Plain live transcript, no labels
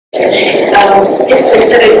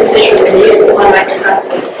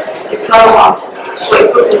Rights Council is paramount for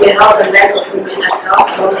improving the health and life of women and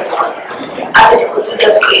girls around the world, as it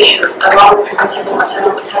considers key issues around preventable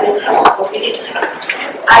maternal mortality, morbidity,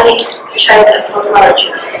 early child and forced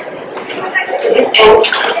marriages. To this end,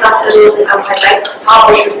 this afternoon I will highlight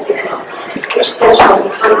how abortion stigma, which stems from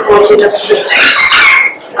historical gender stereotypes,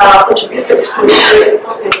 contributes to discriminatory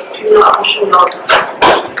enforcement of criminal abortion laws.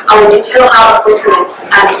 I will detail how enforcement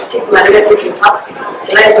and stigma negatively impacts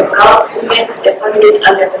the lives of girls, women, their families,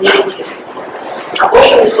 and their communities.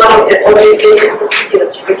 Abortion is one of the only legal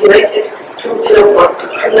procedures regulated through penal codes,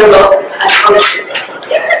 criminal laws, and policies.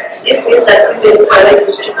 This means that women who violate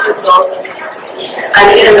restrictive laws and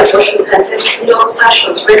get an abortion can face criminal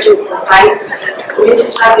sanctions ranging from fines, community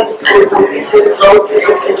service, and in some cases, long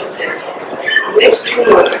prison sentences. It makes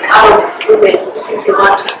criminals out of women who simply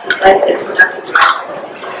want to exercise their reproductive rights.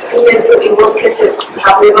 Women who, in most cases,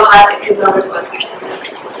 have never had a criminal record.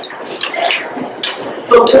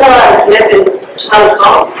 From 2011 to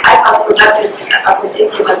 2012, Ipas conducted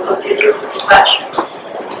quantitative and qualitative research,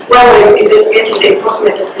 where we investigated the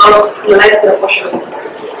enforcement of laws criminalizing abortion.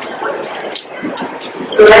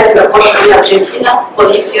 Criminalizing abortion in Argentina,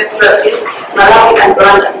 Bolivia, Brazil, Malawi, and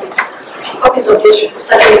Rwanda. Copies of this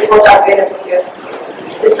study report are available here.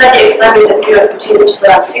 The study examined the period between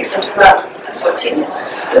 2006 and 2014,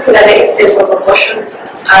 looking at the incidence of abortion,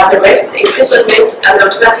 arrest, imprisonment, and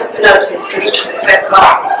alternative penalties in each of the 5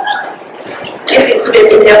 countries. This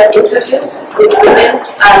included in-depth interviews with women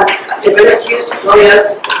and their relatives,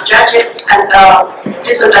 lawyers, judges, and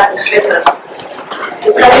prison administrators. The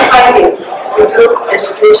study findings revealed the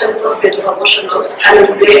discriminatory enforcement of abortion laws and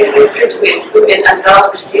the related treatment women and girls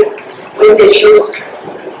receive when they choose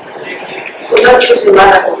not choosing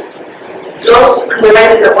motherhood. Laws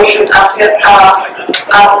criminalizing abortion are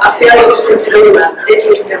a fairly recent phenomenon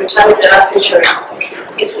dating to the return of the last century.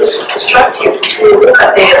 It's instructive to look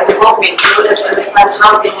at their development in order to understand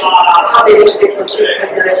how they lead to the continued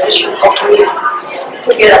criminalization of women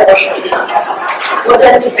who get abortions.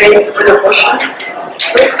 Modern debates on abortion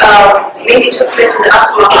mainly took place in the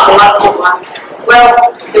aftermath of the World War I, where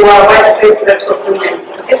there were widespread rapes of women.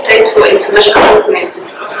 This led to an international movement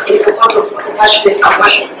in support of compassionate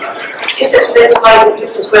abortions. This explains why in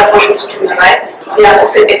places where abortion is criminalized, there are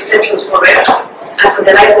often exceptions for rape and for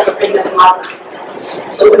the life of a pregnant mother.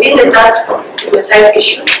 So within the that stigmatized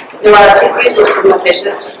issue, there are degrees of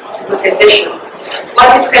stigmatization.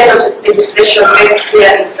 What this kind of legislation makes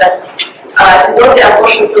clear is that it is not the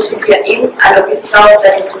abortion procedure in and of itself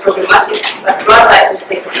that is problematic, but rather it is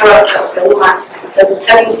the character of the woman that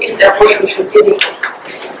determines if the abortion should be legal.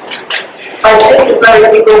 By setting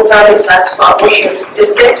very legal parameters for abortion, the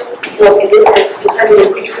state was in essence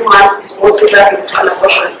determining which woman is most deserving of an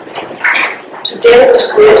abortion. Today's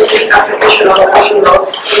discriminatory application of abortion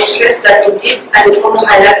laws illustrates that indeed an informal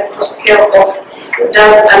hierarchical scale of who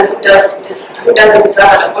does and who doesn't deserve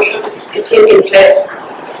an abortion is still in place.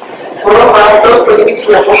 Moreover, those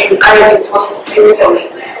prohibiting abortion aren't enforced uniformly.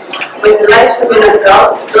 When the lives of women and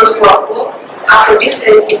girls, those who are poor,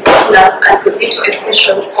 Afro-descent, indigenous, and could lead to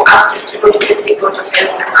education for access to protected legal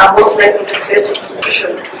defense are most likely to face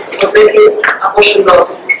prosecution for breaking abortion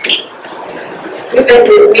laws. Women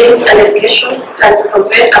with means and education can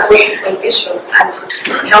circumvent abortion prohibition and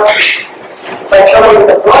help by traveling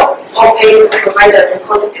abroad or paying for providers in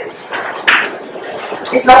confidence.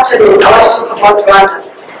 This afternoon, I want to talk about Rwanda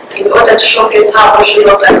in order to showcase how abortion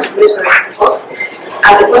laws are discriminatory enforced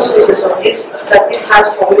and the consequences of this that this has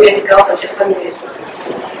for women, girls, and their families.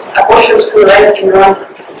 Abortion is criminalized in Rwanda.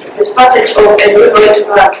 This passage of a new law in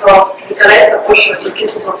 2012 legalized abortion in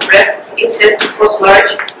cases of rape, incest, forced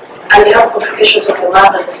marriage, and the health complications of the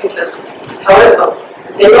mother and the fetus. However,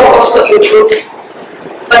 the law also includes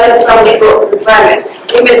burdensome legal requirements.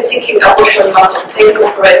 Women seeking abortion must obtain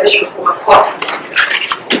authorization from a court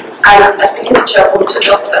and a signature from 2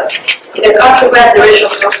 doctors. In a country where the ratio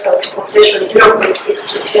of doctors to population is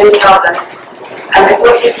 0.6 to 10,000, and the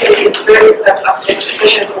court system is very difficult to access,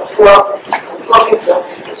 especially for poor people,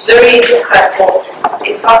 it's very difficult for,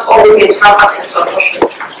 in fact, all women to have access to abortion.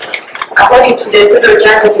 According to the several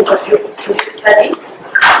judges interviewed in this study,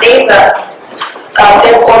 they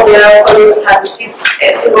then all their colleagues have received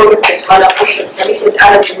a single request for an abortion permitted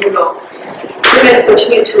under the new law. Women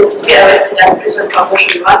continue to be arrested and imprisoned for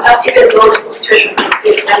abortion in Rwanda, even those whose situation could be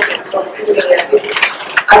exempted from criminal liability,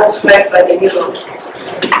 as described by the new law.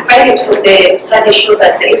 Findings from the study show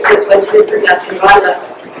that the incidence of unintended pregnancy in Rwanda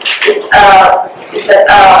is that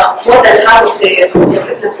more than half of the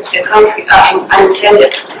pregnancies in the country are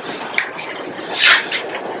unintended.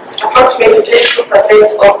 Approximately 22%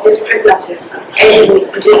 of these pregnancies end in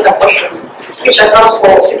induced abortions. which accounts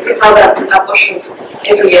for 60,000 abortions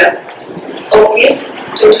every year. Of this,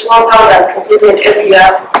 24,000 completed every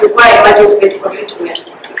year require emergency medical treatment.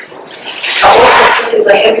 Abortion cases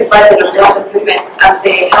a heavy burden on Rwandan women and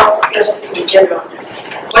the health care system in general.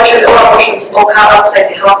 Virtually all abortions occur outside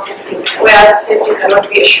the health system, where safety cannot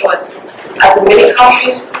be assured. As in many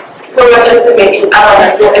countries, poor Rwandan women in urban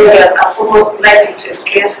and rural areas are far more likely to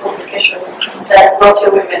experience complications than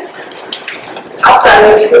wealthier women. After a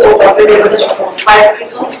review of available data from 5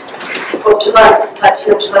 prisons from 2013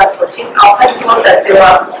 to 2014, our study found that there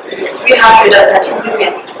were 313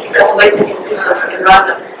 women incarcerated in prisons in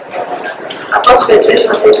Rwanda. Approximately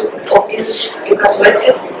 20% of these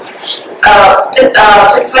incarcerated,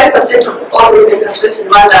 25% of all women incarcerated in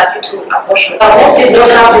Rwanda are due to abortion. Most did not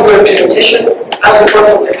have legal representation as we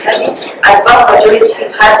found from the study, and vast majority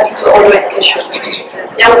had little or no education.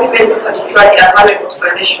 Young women particularly are vulnerable to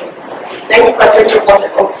violations. 90% of all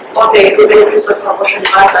the women in prison for abortion in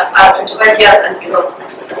Rwanda are 25 years and below.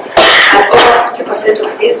 And over 50% of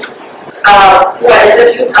these who are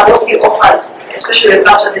interviewed are mostly orphans, especially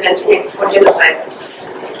after the 1984 genocide.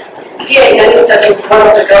 Here in an interview with one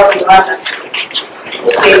of the girls in Rwanda,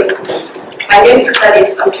 who says, "My name is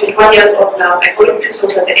Gladys, I'm 21 years old now. I go in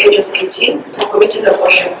prisons at the age of 18 for committing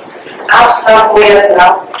abortion. I have served 4 years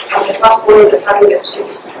now. I'm the first born in the family of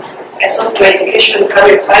 6. I stopped my education in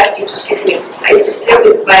primary 5 due to sickness. I used to stay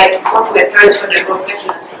with my parents when I got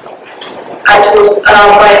pregnant. I was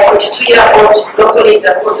my 42-year-old local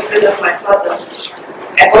leader who was a friend of my father.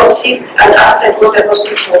 I got sick, and after I got to the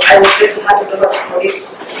hospital, I was ready to hand it over to police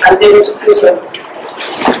and then to prison.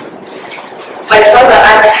 My father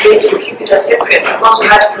asked me to keep it a secret because we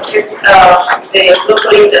had to protect the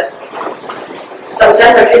local leader.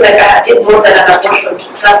 Sometimes I feel like I did more than an abortion to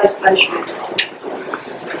deserve this punishment."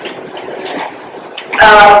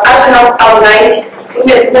 As we have outlined,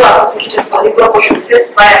 women who are prosecuted for illegal abortion face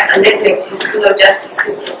bias and neglect in the criminal justice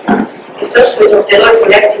system. Enforcement of the law is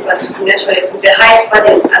selective and discriminatory, with the highest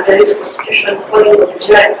burden and the risk of prosecution falling on the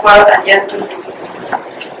general poor and young people.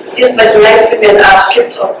 These marginalized women are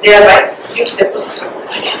stripped of their rights due to the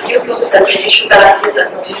due process and judicial guarantees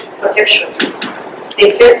and protection. They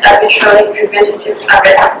face arbitrary preventative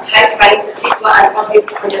arrest, high fines, stigma, and public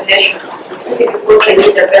condemnation simply because they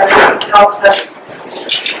need a basic health service.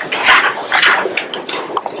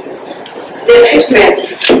 Their treatment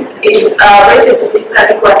raises significant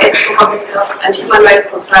legal and ethical public health and human rights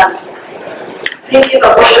concerns. Punitive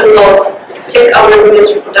abortion laws take away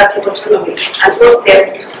women's reproductive autonomy and force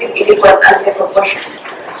them to seek illegal and unsafe abortions.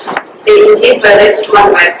 They indeed violate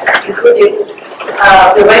human rights, including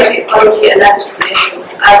the right to equality and non-discrimination,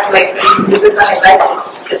 as my friend Rebecca highlighted.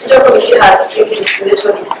 The CEDAW Committee has taken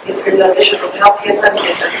discriminatory criminalization of healthcare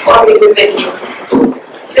services that all women need.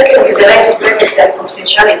 Secondly, the right to privacy and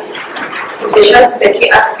confidentiality. Confidentiality is a key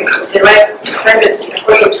aspect of the right to privacy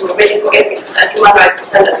according to medical ethics and human rights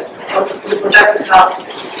standards of reproductive health.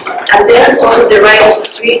 And then also the right to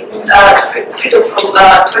freedom from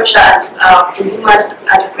torture and inhuman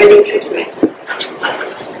and degrading treatment.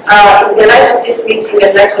 In the light of this meeting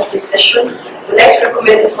and light of this session, we'd like to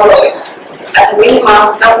recommend the following. At a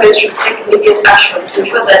minimum, governments should take immediate action to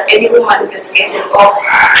ensure that any woman investigated or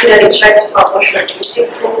criminally charged for abortion to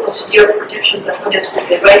receive full procedural protections according with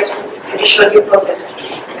the right to judicial due process.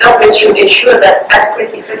 Governments should ensure that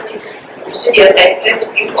adequate, effective procedures are in place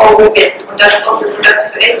to give all women of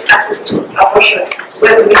reproductive age access to abortion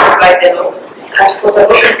where permitted by the law, and to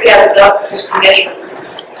post-abortion care without discrimination.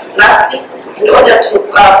 Lastly, in order to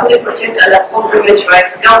fully protect and uphold women's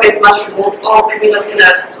rights, government must remove all criminal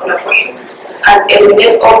penalties on abortion and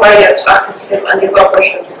eliminate all barriers to access to safe and legal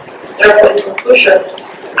abortions. Therefore, in conclusion,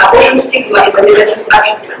 abortion stigma is a negative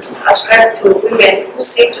attribute ascribed to women who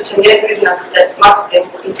seek to terminate pregnancy that marks them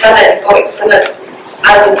internally or externally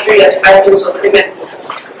as inferior to ideals of women.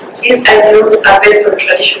 These ideals are based on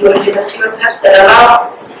traditional gender stereotypes that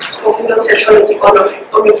allow for female sexuality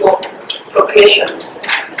only for procreation.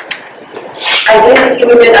 Identity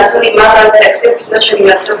women are solely mothers that accept nurturing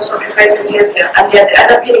and self-sacrificing behavior, and they are the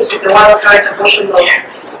underpinnings of the world's current abortion laws.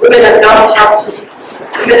 Women and girls have to be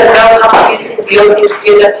seen beyond these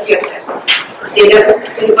gender stereotypes. The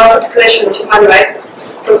Universal Declaration of Human Rights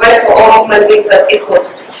provide for all human beings as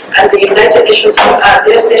equals, and the United Nations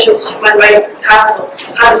Human Rights Council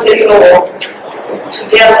has a central role to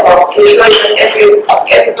therefore ensure that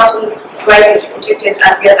every person's right is protected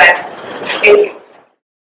and realized. Thank you.